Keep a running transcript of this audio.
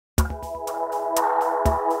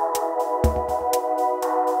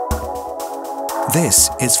This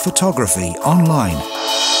is Photography Online.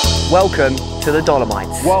 Welcome to the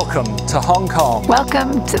Dolomites. Welcome to Hong Kong.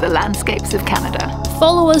 Welcome to the landscapes of Canada.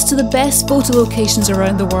 Follow us to the best photo locations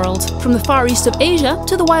around the world, from the Far East of Asia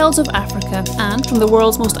to the wilds of Africa, and from the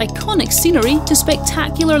world's most iconic scenery to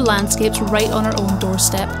spectacular landscapes right on our own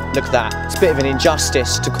doorstep. Look at that. It's a bit of an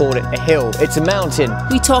injustice to call it a hill. It's a mountain.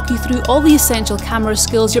 We talk you through all the essential camera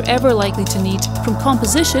skills you're ever likely to need, from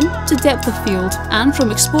composition to depth of field, and from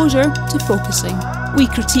exposure to focusing. We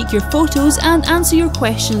critique your photos and answer your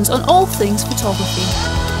questions on all things photography,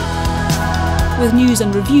 with news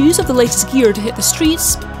and reviews of the latest gear to hit the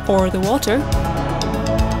streets or the water,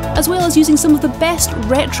 as well as using some of the best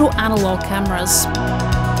retro analog cameras.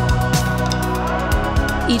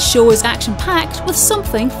 Each show is action-packed with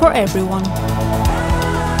something for everyone.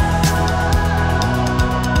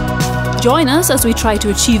 Join us as we try to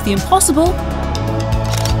achieve the impossible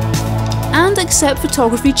and accept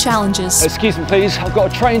photography challenges. Excuse me please, I've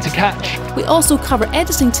got a train to catch. We also cover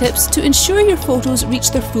editing tips to ensure your photos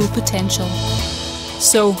reach their full potential.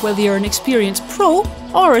 So whether you're an experienced pro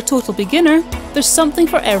or a total beginner, there's something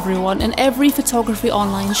for everyone in every Photography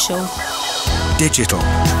Online show. Digital,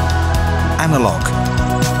 analog,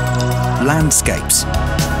 landscapes,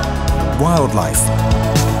 wildlife,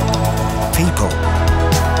 people,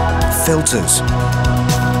 filters,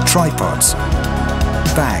 tripods,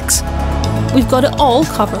 bags. We've got it all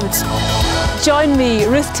covered. Join me,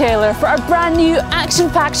 Ruth Taylor, for our brand new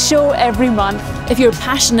action-packed show every month. If you're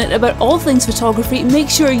passionate about all things photography, make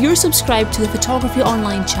sure you're subscribed to the Photography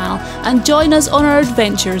Online channel and join us on our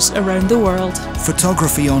adventures around the world.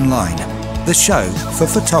 Photography Online, the show for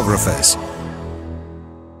photographers.